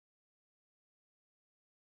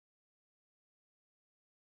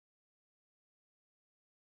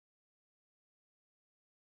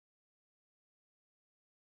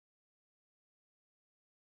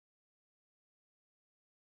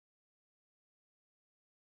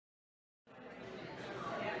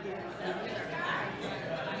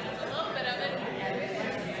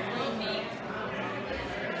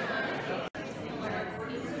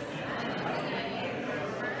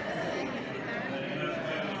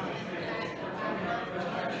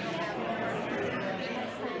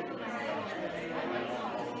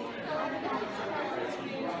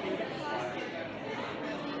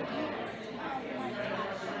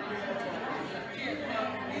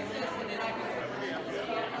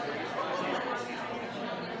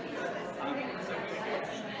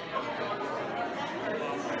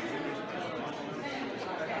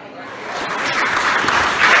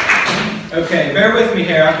Okay, bear with me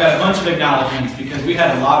here. I've got a bunch of acknowledgments because we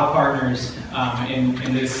had a lot of partners in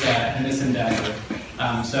this endeavor.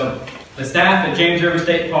 So the staff at James River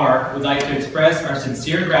State Park would like to express our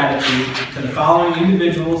sincere gratitude to the following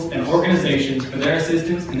individuals and organizations for their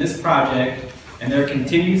assistance in this project and their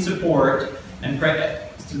continued support of the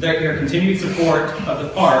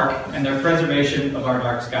park and their preservation of our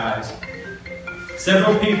dark skies.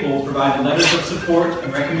 Several people provided letters of support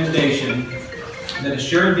and recommendation that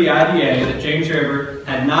assured the IDA that James River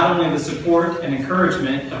had not only the support and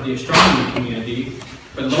encouragement of the astronomy community,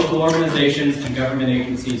 but local organizations and government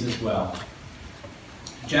agencies as well.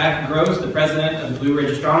 Jack Gross, the president of the Blue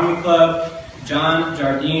Ridge Astronomy Club, John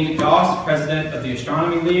Jardine Goss, president of the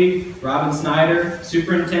Astronomy League, Robin Snyder,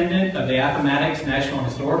 superintendent of the Appomattox National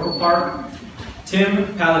Historical Park, Tim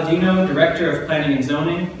Palladino, director of planning and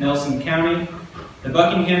zoning, Nelson County, the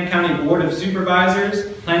Buckingham County Board of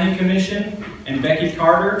Supervisors, Planning Commission, and Becky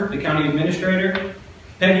Carter, the county administrator,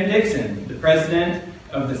 Peggy Dixon, the president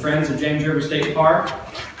of the Friends of James River State Park,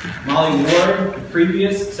 Molly Ward, the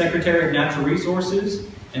previous Secretary of Natural Resources,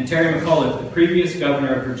 and Terry McCullough, the previous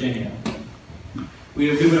Governor of Virginia.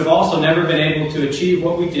 We would have also never been able to achieve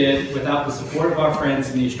what we did without the support of our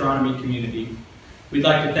friends in the astronomy community. We'd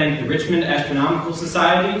like to thank the Richmond Astronomical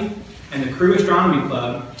Society and the Crewe Astronomy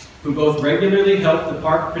Club, who both regularly help the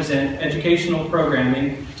park present educational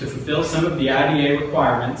programming to fulfill some of the IDA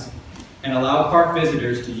requirements and allow park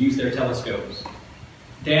visitors to use their telescopes.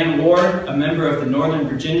 Dan Ward, a member of the Northern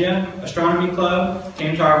Virginia Astronomy Club,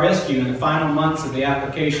 came to our rescue in the final months of the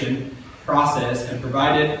application process and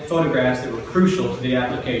provided photographs that were crucial to the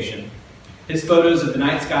application. His photos of the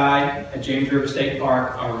night sky at James River State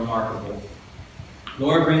Park are remarkable.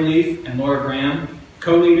 Laura Greenleaf and Laura Graham,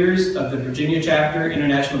 co-leaders of the Virginia Chapter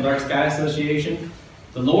International Dark Sky Association.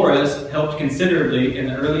 The Lauras helped considerably in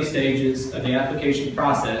the early stages of the application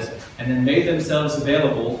process and then made themselves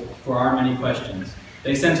available for our many questions.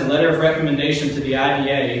 They sent a letter of recommendation to the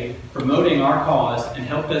IDA promoting our cause and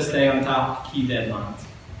helped us stay on top of key deadlines.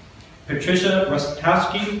 Patricia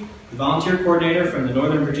Rostkowski, the volunteer coordinator from the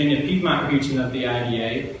Northern Virginia Piedmont region of the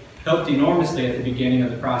IDA, helped enormously at the beginning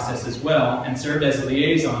of the process as well and served as a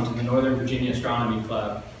liaison to the Northern Virginia Astronomy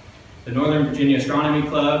Club. The Northern Virginia Astronomy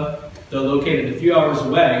Club, though located a few hours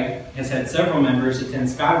away, has had several members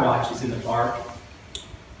attend sky watches in the park.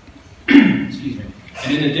 Excuse me.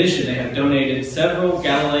 And in addition, they have donated several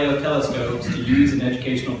Galileo telescopes to use in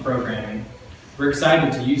educational programming. We're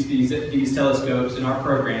excited to use these telescopes in our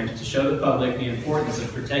programs to show the public the importance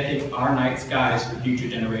of protecting our night skies for future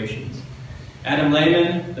generations. Adam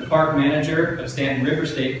Lehman, the park manager of Stanton River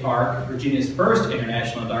State Park, Virginia's first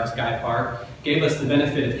international dark sky park, gave us the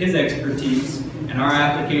benefit of his expertise, and our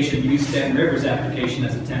application used Stanton River's application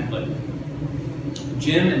as a template.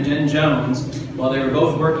 Jim and Jen Jones, while they were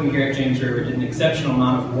both working here at James River, did an exceptional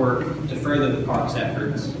amount of work to further the park's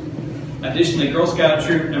efforts. Additionally, Girl Scout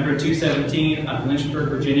Troop number 217 out of Lynchburg,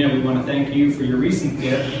 Virginia, we want to thank you for your recent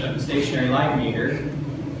gift of a stationary light meter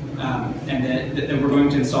and that we're going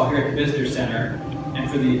to install here at the Visitor Center, and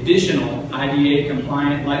for the additional IDA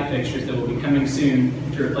compliant light fixtures that will be coming soon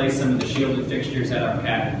to replace some of the shielded fixtures at our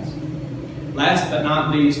cabins. Last but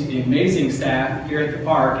not least, the amazing staff here at the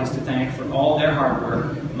park is to thank for all their hard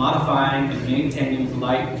work modifying and maintaining the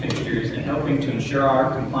light fixtures and helping to ensure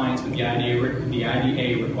our compliance with the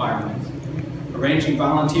IDA requirements. Arranging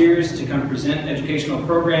volunteers to come present educational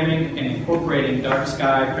programming and incorporating dark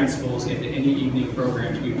sky principles into any evening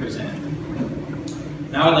programs we present.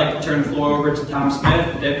 Now I'd like to turn the floor over to Tom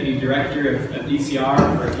Smith, the Deputy Director of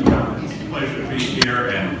DCR, for a few comments. It's a pleasure to be here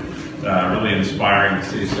and really inspiring to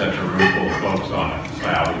see such a room full of folks on a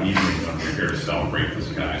cloudy evening when we're here to celebrate the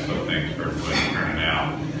sky. So thanks for everybody turning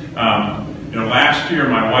out. Last year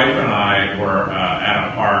my wife and I were at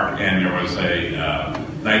a park and there was a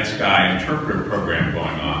night sky interpreter program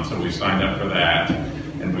going on. So we signed up for that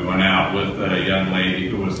and we went out with a young lady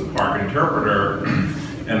who was the park interpreter.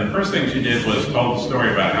 And the first thing she did was told the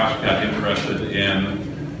story about how she got interested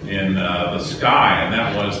in the sky, and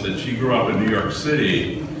that was that she grew up in New York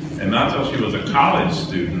City, and not until she was a college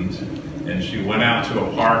student, and she went out to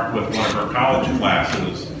a park with one of her college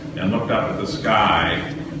classes and looked up at the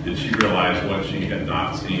sky, did she realize what she had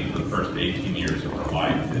not seen for the first 18 years of her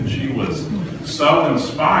life. And she was so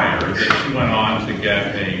inspired that she went on to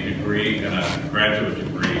get a degree, and a graduate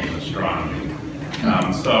degree in astronomy.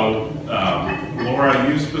 Laura,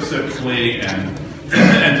 you specifically, and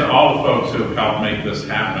to all the folks who have helped make this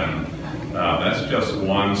happen, that's just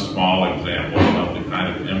one small example of the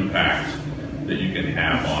kind of impact that you can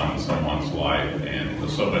have on someone's life, and for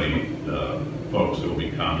so many folks who will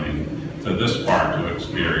be coming to this park to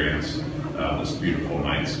experience this beautiful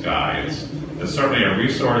night sky. It's certainly a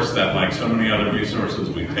resource that, like so many other resources,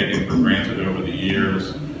 we've taken for granted over the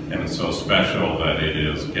years, and it's so special that it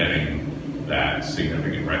is getting that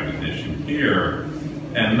significant recognition here.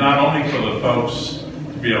 And not only for the folks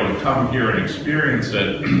to be able to come here and experience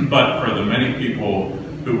it, but for the many people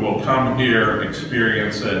who will come here,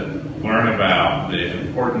 experience it, learn about the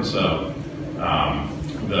importance of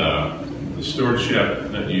the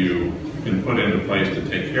stewardship that you can put into place to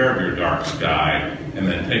take care of your dark sky, and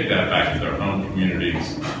then take that back to their own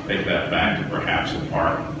communities, take that back to perhaps a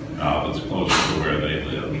park that's closer to where they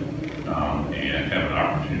live, and have an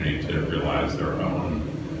opportunity to realize their own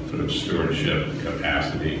sort of stewardship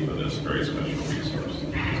capacity for this very special resource.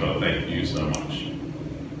 So thank you so much.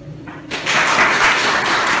 I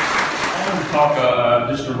want to talk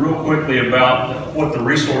just real quickly about what the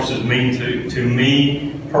resources mean to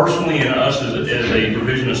me personally and us as a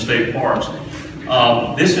division of state parks.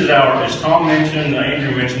 This is our, as Tom mentioned,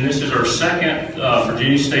 Andrew mentioned, this is our second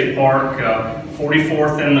Virginia State Park,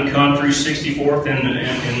 44th in the country, 64th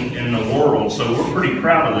in the world, so we're pretty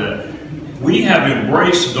proud of that. We have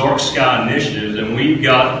embraced dark sky initiatives, and we've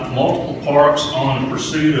got multiple parks on the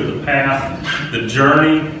pursuit of the path, the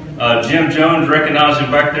journey. Jim Jones, recognizing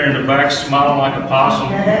back there in the back, smiling like a possum.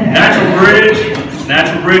 Natural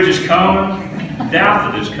Bridge is coming.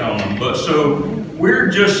 Doubt that is coming, but so we're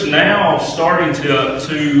just now starting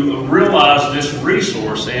to realize this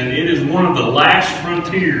resource, and it is one of the last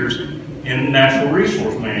frontiers in natural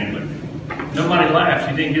resource management. Nobody laughs.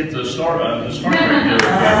 You didn't get the start rate there.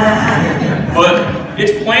 But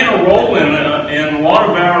it's playing a role in a lot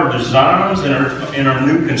of our designs and in our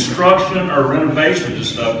new construction or renovations and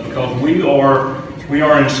stuff, because we are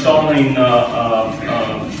installing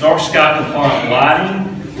dark sky compliant lighting.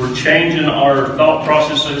 We're changing our thought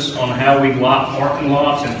processes on how we light parking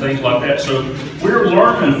lots and things like that. So we're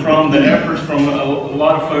learning from the efforts from a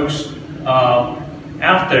lot of folks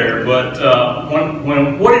out there. But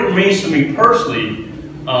what it means to me personally,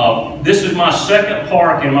 this is my second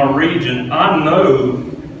park in my region. I know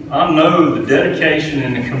the dedication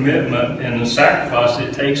and the commitment and the sacrifice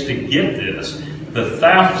it takes to get this. The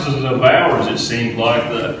thousands of hours, it seems like,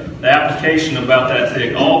 the application about that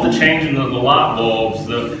thick, all the changing of the light bulbs,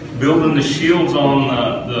 the building the shields on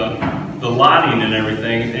the lighting and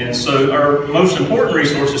everything. And so our most important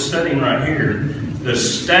resource is sitting right here. The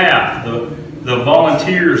staff, the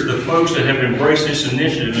volunteers, the folks that have embraced this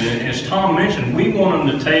initiative. And as Tom mentioned, we want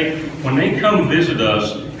them to take, when they come visit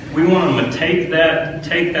us, we want them to take that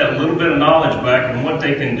little bit of knowledge back and what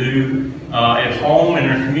they can do at home in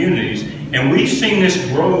their communities. And we've seen this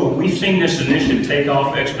grow. We've seen this initiative take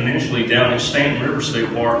off exponentially down at Stanton River State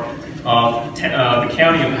Park. The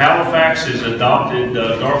county of Halifax has adopted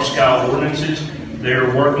dark sky ordinances.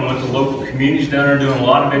 They're working with the local communities down there, doing a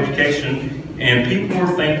lot of education, and people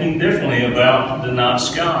are thinking differently about the night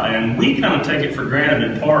sky. And we kind of take it for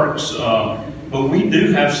granted in parks, but we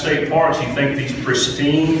do have state parks. You think these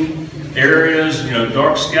pristine areas, you know,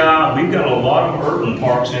 dark sky. We've got a lot of urban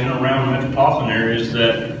parks in and around metropolitan areas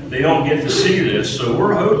that they don't get to see this. So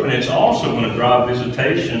we're hoping it's also going to drive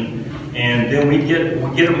visitation, and then we get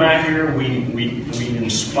them out here. We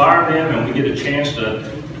inspire them, and we get a chance to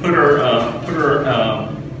put our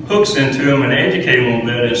hooks into them and educate them a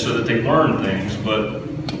little bit so that they learn things. But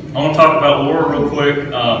I want to talk about Laura real quick.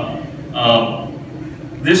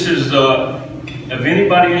 This is, if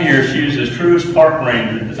anybody in here, she is as true as park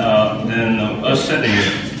ranger than us sitting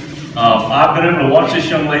here. I've been able to watch this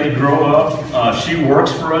young lady grow up. She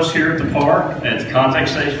works for us here at the park, at the contact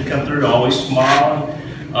station, come through, always smiling.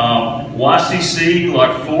 YCC,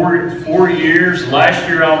 like four years. Last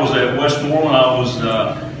year I was at Westmoreland.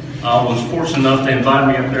 I was fortunate enough to invite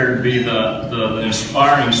me up there to be the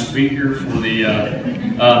inspiring speaker for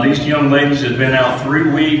these young ladies have been out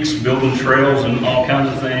 3 weeks building trails and all kinds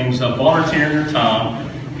of things, volunteering their time.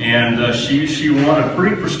 And she won a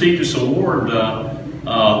pretty prestigious award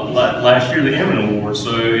last year, the Emin Award.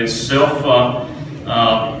 So it's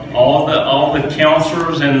all the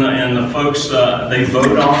counselors and the folks they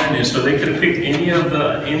vote on it, and so they could have picked any of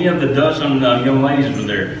the dozen young ladies over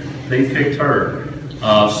there. They picked her.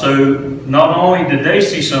 So not only did they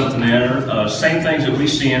see something in her, same things that we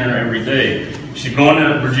see in her every day. She's going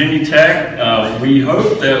to Virginia Tech. We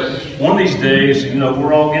hope that one of these days, you know,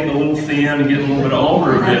 we're all getting a little thin and getting a little bit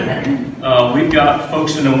older, but we've got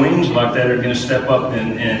folks in the wings like that are going to step up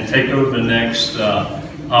and take over the next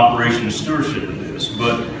operation and stewardship of this.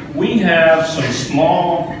 But we have some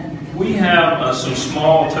small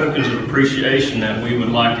tokens of appreciation that we would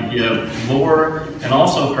like to give Laura and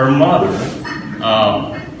also her mother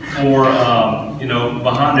for you know,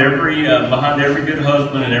 behind every good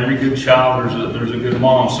husband and every good child, there's a good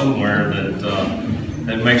mom somewhere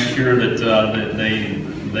that makes sure that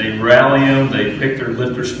they rally them, they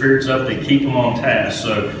lift their spirits up, they keep them on task.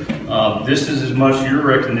 So this is as much your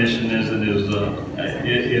recognition as it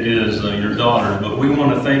is your daughter. But we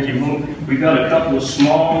want to thank you. We got a couple of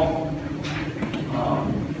small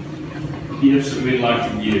gifts that we'd like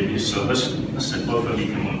to give you. So let's let both of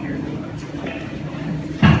you come up here.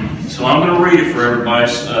 So I'm going to read it for everybody,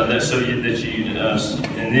 and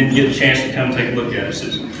then get a chance to come take a look at it. It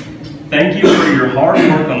says, "Thank you for your hard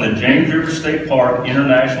work on the James River State Park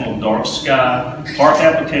International Dark Sky Park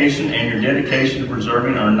application and your dedication to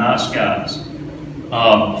preserving our night skies."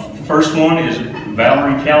 First one is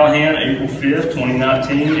Valerie Callahan, April 5th,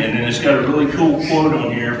 2019, and then it's got a really cool quote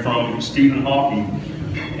on here from Stephen Hawking,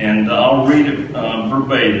 and I'll read it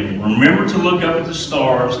verbatim. "Remember to look up at the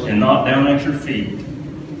stars and not down at your feet.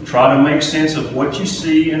 Try to make sense of what you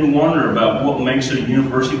see and wonder about what makes a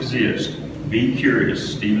universe exist. Be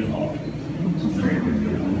curious." Stephen Hawking.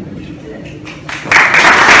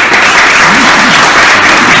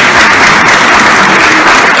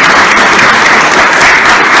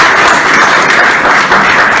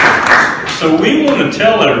 So we want to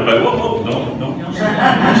tell everybody,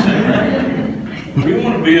 we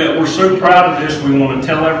want to be, we're so proud of this, we want to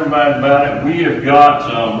tell everybody about it. We have got,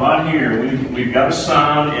 right here, we've got a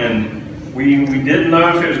sign, and we didn't know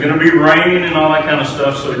if it was going to be raining and all that kind of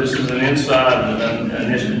stuff, so this is an inside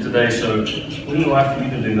initiative today, so we would like for you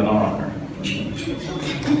to do the honor.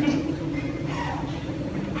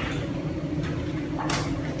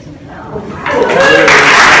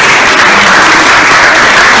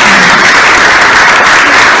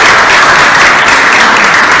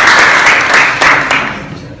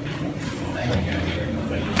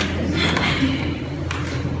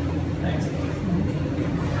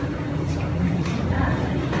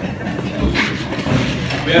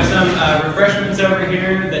 We have some refreshments over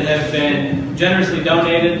here that have been generously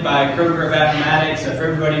donated by Crewe Mathematics. So if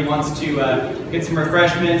everybody wants to get some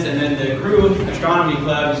refreshments, and then the Crewe Astronomy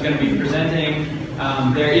Club is going to be presenting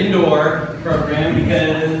their indoor program,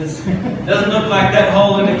 because it doesn't look like that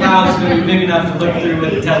hole in the clouds is going to be big enough to look through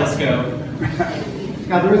with a telescope.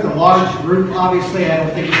 Now there is a large group, obviously I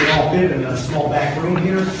don't think we can all fit in a small back room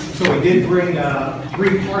here, so we did bring 3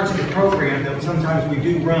 parts of the program that sometimes we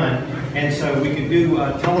do run, and so we could do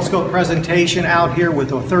a telescope presentation out here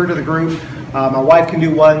with a third of the group. My wife can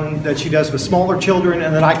do one that she does with smaller children,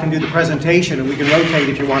 and then I can do the presentation, and we can rotate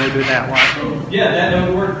if you want to do it that way. Yeah, that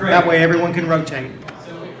would work great. That way everyone can rotate.